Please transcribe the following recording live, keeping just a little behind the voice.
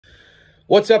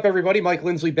What's up, everybody? Mike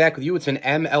Lindsley back with you. It's an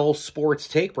ML Sports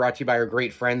Take brought to you by our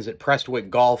great friends at Prestwick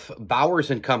Golf,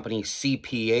 Bowers & Company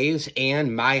CPAs, and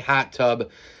MyHotTub.com.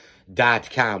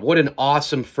 What an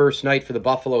awesome first night for the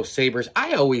Buffalo Sabres.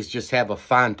 I always just have a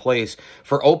fond place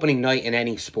for opening night in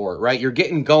any sport, right? You're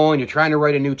getting going. You're trying to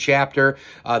write a new chapter.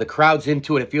 The crowd's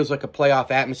into it. It feels like a playoff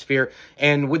atmosphere.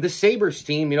 And with the Sabres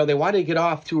team, they wanted to get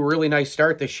off to a really nice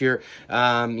start this year,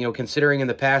 considering in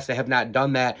the past they have not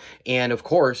done that. And, of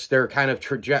course, they're kind of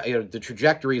the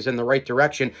trajectory is in the right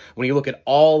direction when you look at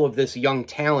all of this young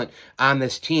talent on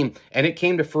this team. And it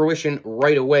came to fruition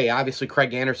right away. Obviously,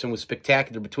 Craig Anderson was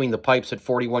spectacular between the pipes at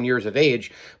 41 years of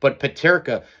age, but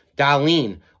Peterka,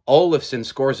 Dahlin, Olofsson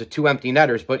scores the two empty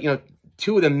netters, but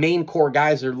two of the main core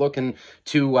guys they're looking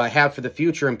to have for the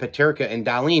future, and Peterka and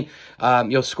Dahlin,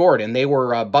 scored, and they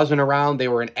were buzzing around. They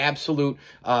were an absolute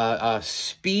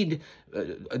speed,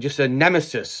 just a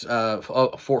nemesis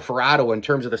for Ottawa in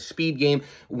terms of the speed game,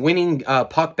 winning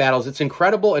puck battles. It's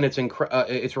incredible, and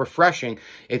it's refreshing.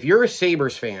 If you're a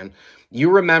Sabres fan, you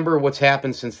remember what's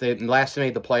happened since they last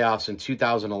made the playoffs in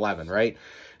 2011, right?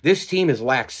 This team has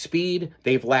lacked speed.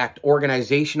 They've lacked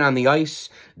organization on the ice.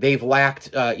 They've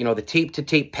lacked, the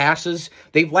tape-to-tape passes.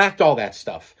 They've lacked all that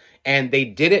stuff. And they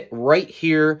did it right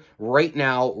here, right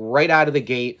now, right out of the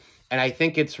gate. And I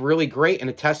think it's really great and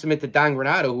a testament to Don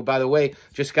Granato, who, by the way,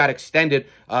 just got extended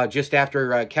just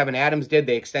after Kevin Adams did.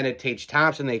 They extended Tage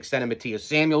Thompson. They extended Matthias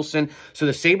Samuelsson. So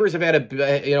the Sabres have had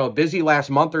a busy last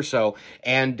month or so,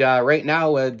 and right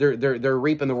now they're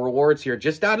reaping the rewards here.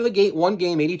 Just out of the gate, one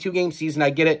game, 82-game season. I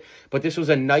get it, but this was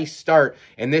a nice start.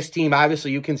 And this team,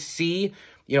 obviously, you can see.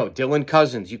 Dylan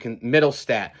Cousins,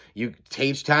 Middlestat,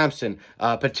 Tage Thompson,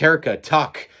 Peterka,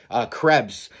 Tuck,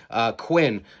 Krebs,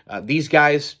 Quinn. These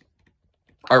guys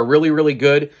are really, really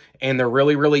good, and they're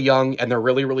really, really young, and they're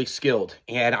really, really skilled.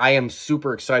 And I am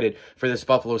super excited for this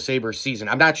Buffalo Sabres season.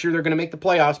 I'm not sure they're going to make the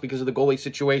playoffs because of the goalie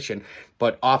situation,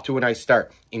 but off to a nice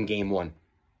start in Game 1.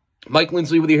 Mike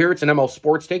Lindsley with you here. It's an ML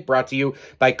Sports Take brought to you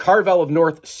by Carvel of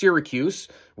North Syracuse,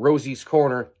 Rosie's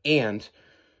Corner, and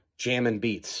Jammin'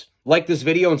 Beats. Like this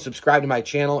video and subscribe to my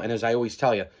channel, and as I always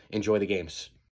tell you, enjoy the games.